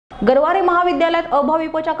गरवारे महाविद्यालयात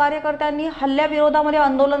अभाविपच्या कार्यकर्त्यांनी हल्ल्याविरोधामध्ये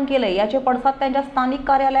आंदोलन केले। याचे पडसाद त्यांच्या स्थानिक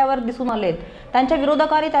कार्यालयावर दिसून आलेत। त्यांच्या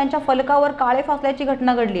विरोधकांनी त्यांच्या फलकावर काळे फासल्याची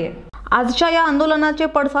घटना घडली आहे। आजच्या या आंदोलनाचे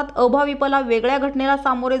पडसाद अभाविपला वेगळ्या घटनेला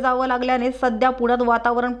सामोरे जावं लागल्याने सध्या पुण्यात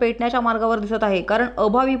वातावरण पेटण्याच्या मार्गावर दिसत आहे। कारण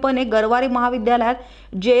अभाविपने गरवारे महाविद्यालयात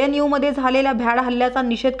JNU मध्ये झालेल्या भ्याड हल्ल्याचा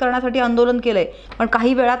निषेध करण्यासाठी आंदोलन केलंय, पण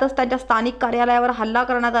काही वेळातच त्यांच्या स्थानिक कार्यालयावर हल्ला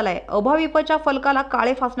करण्यात आलाय। अभाविपच्या फलकाला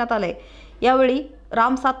काळे फासण्यात आले। यावेळी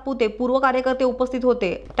राम सातपुते पूर्व कार्यकर्ते उपस्थित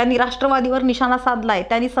होते। त्यांनी राष्ट्रवादीवर निशाणा साधलाय।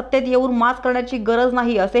 त्यांनी सत्तेत येऊन माज करण्याची गरज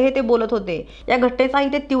नाही असे ते बोलत होते। या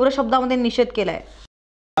घटनेचाही ते तीव्र शब्दामध्ये निषेध केलाय।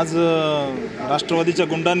 आज राष्ट्रवादीच्या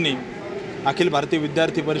गुंडांनी अखिल भारतीय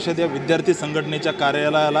विद्यार्थी परिषद या विद्यार्थी संघटनेच्या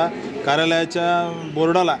कार्यालयाच्या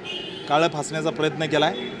बोर्डाला काळे फासण्याचा प्रयत्न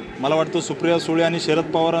केलाय। मला वाटतं सुप्रिया सुळे आणि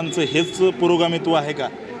शरद पवारांचं हेच पुरोगामित्व आहे का?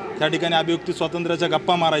 त्या ठिकाणी अभिव्यक्ती स्वातंत्र्याच्या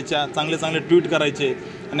गप्पा मारायच्या, चांगले चांगले ट्विट करायचे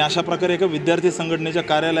आणि अशा प्रकारे एका विद्यार्थी संघटनेच्या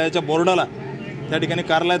कार्यालयाच्या बोर्डाला त्या ठिकाणी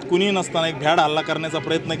कार्यालयात कुणीही नसताना एक भ्याड हल्ला करण्याचा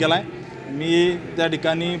प्रयत्न केलाय। मी त्या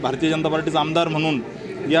ठिकाणी भारतीय जनता पार्टीचा आमदार म्हणून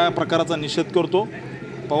या प्रकाराचा निषेध करतो।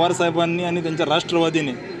 पवार साहेबांनी आणि त्यांच्या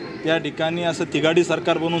राष्ट्रवादीने त्या ठिकाणी असं तिघाडी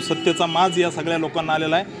सरकार बनवून सत्तेचा माज या सगळ्या लोकांना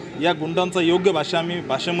आलेला आहे। या गुंडांचा योग्य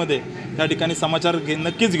भाषेमध्ये त्या ठिकाणी समाचार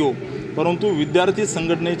नक्कीच घेऊ, परंतु विद्यार्थी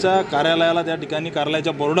संघटनेच्या कार्यालयाला त्या ठिकाणी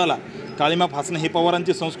कार्यालयाच्या बोर्डाला काळीमा फासणं ही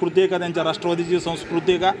पवारांची संस्कृती आहे का? त्यांच्या राष्ट्रवादीची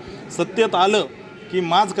संस्कृती आहे का? सत्तेत आलं की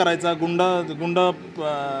माज करायचा,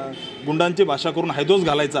 गुंडांची भाषा करून हैदोस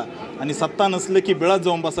घालायचा आणि सत्ता नसले की बिळात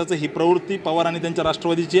जाऊन बसायचं, ही प्रवृत्ती पवार आणि त्यांच्या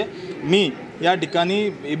राष्ट्रवादीची आहे। मी या ठिकाणी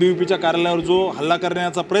ABVPच्या कार्यालयावर जो हल्ला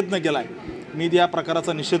करण्याचा प्रयत्न केला आहे, मी या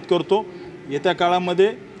प्रकाराचा निषेध करतो। येत्या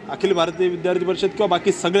काळामध्ये अखिल भारतीय विद्यार्थी परिषद किंवा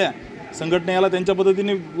बाकी सगळ्या संघटना याला त्यांच्या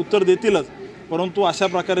पद्धतीने उत्तर देतीलच, परंतु अशा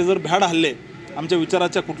प्रकारे जर भ्याड हल्ले आमच्या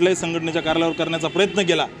विचाराच्या कुठल्याही संघटनेच्या कार्यालयावर करण्याचा प्रयत्न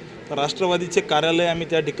केला तर राष्ट्रवादीचे कार्यालय आम्ही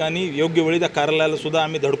त्या ठिकाणी योग्य वेळी त्या कार्यालयाला सुद्धा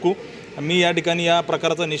आम्ही धडकू। मी या ठिकाणी या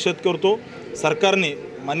प्रकाराचा निषेध करतो। सरकारने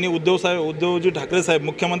माननीय उद्धवजी ठाकरे साहेब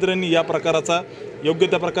मुख्यमंत्र्यांनी या प्रकाराचा योग्य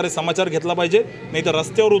त्या प्रकारे समाचार घेतला पाहिजे, नाही तर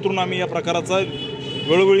रस्त्यावर उतरून आम्ही या प्रकाराचा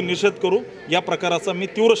वेळोवेळी निषेध करू। या प्रकाराचा मी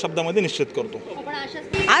तीव्र शब्दामध्ये निषेध करतो।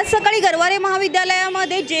 आज सकाळी गरवारे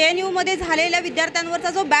महाविद्यालयामध्ये JNU मध्ये झालेल्या विद्यार्थ्यांवरचा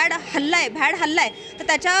जो भ्याड हल्ला आहे तर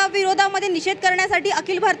त्याच्या विरोधामध्ये निषेध करण्यासाठी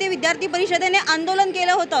अखिल भारतीय विद्यार्थी परिषदेने आंदोलन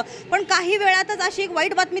केलं होतं। पण काही वेळातच अशी एक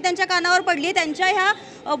वाईट बातमी त्यांच्या कानावर पडली। त्यांच्या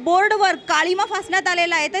ह्या बोर्डवर काळीमा फासण्यात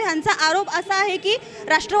आलेला आहे। तर ह्यांचा आरोप असा आहे की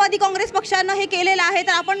राष्ट्रवादी काँग्रेस पक्षानं हे केलेलं आहे।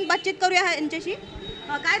 तर आपण बातचीत करूया यांच्याशी।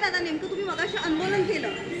 काय दादा, नेमकं तुम्ही मगाशी आंदोलन केलं,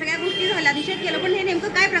 सगळ्या गोष्टी झाल्या, निषेध केलं, पण हे नेमकं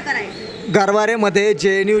काय प्रकार आहे? गरवारेमध्ये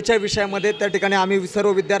JNUच्या विषयामध्ये त्या ठिकाणी आम्ही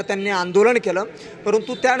सर्व विद्यार्थ्यांनी आंदोलन केलं,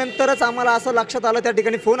 परंतु त्यानंतरच आम्हाला असं लक्षात आलं, त्या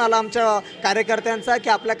ठिकाणी फोन आला आमच्या कार्यकर्त्यांचा की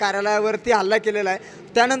आपल्या कार्यालयावरती हल्ला केलेला आहे।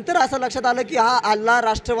 त्यानंतर असं लक्षात आलं की हा हल्ला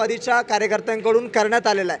राष्ट्रवादीच्या कार्यकर्त्यांकडून करण्यात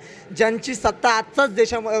आलेला आहे। ज्यांची सत्ता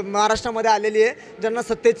आजचाच महाराष्ट्रामध्ये आलेली आहे, ज्यांना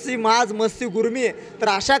सत्तेची माज मस्ती गुरमी आहे, तर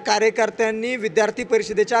अशा कार्यकर्त्यांनी विद्यार्थी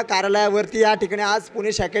परिषदेच्या कार्यालयावरती या ठिकाणी आज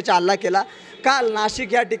पुणे शाखेचा हल्ला केला। काल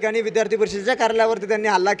नाशिक या ठिकाणी विद्यार्थी परिषदेच्या कार्यालयावरती त्यांनी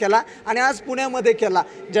हल्ला केला आणि आज पुण्यामध्ये केला।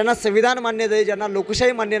 ज्यांना संविधान मान्य नाही, ज्यांना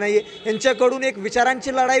लोकशाही मान्य नाही आहे, यांच्याकडून एक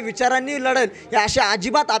विचारांची लढाई विचारांनी लढेल या अशा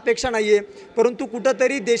अजिबात अपेक्षा नाही आहे, परंतु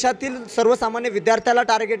कुठंतरी देशातील सर्वसामान्य विद्यार्थ्याला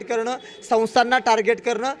टार्गेट करणं, संस्थांना टार्गेट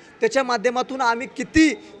करणं, त्याच्या माध्यमातून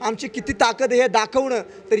आमची किती ताकद आहे हे दाखवणं,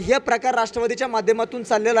 तर हे प्रकार राष्ट्रवादीच्या माध्यमातून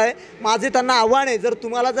चाललेला आहे। माझे त्यांना आव्हान आहे, जर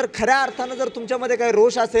तुम्हाला जर खऱ्या अर्थानं जर तुमच्यामध्ये काही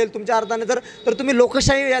रोष असेल, तुमच्या अर्थाने तर तुम्ही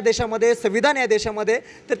लोकशाही या देशामध्ये, संविधान या देशामध्ये,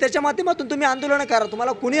 तर त्याच्या माध्यमातून तुम्ही आंदोलन करा।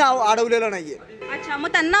 तुम्हाला कुणी अडवलेलं नाहीये। अच्छा, मग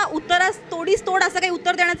त्यांना उत्तरास तोडीस तोड असं काही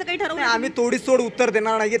उत्तर देण्याचं काही ठरवलं? आम्ही तोडीस तोड उत्तर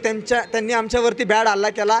देणार नाहीये। त्यांनी आमच्यावरती भ्याड हल्ला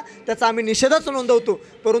केला, त्याचा आम्ही निषेधच नोंदवतो,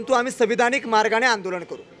 परंतु आम्ही संविधानिक मार्गाने आंदोलन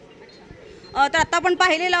करू। तर आता आपण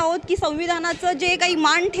पाहिलेलं आहोत की संविधानाचं जे काही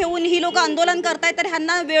मान ठेवून ही लोक आंदोलन करतायत, तर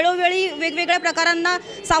ह्यांना वेळोवेळी वेगवेगळ्या प्रकारांना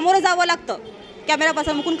सामोरं जावं लागतं। कॅमेरा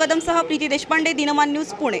पर्सन मुकुंद कदमसह प्रीती देशपांडे, दिनमान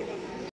न्यूज, पुणे।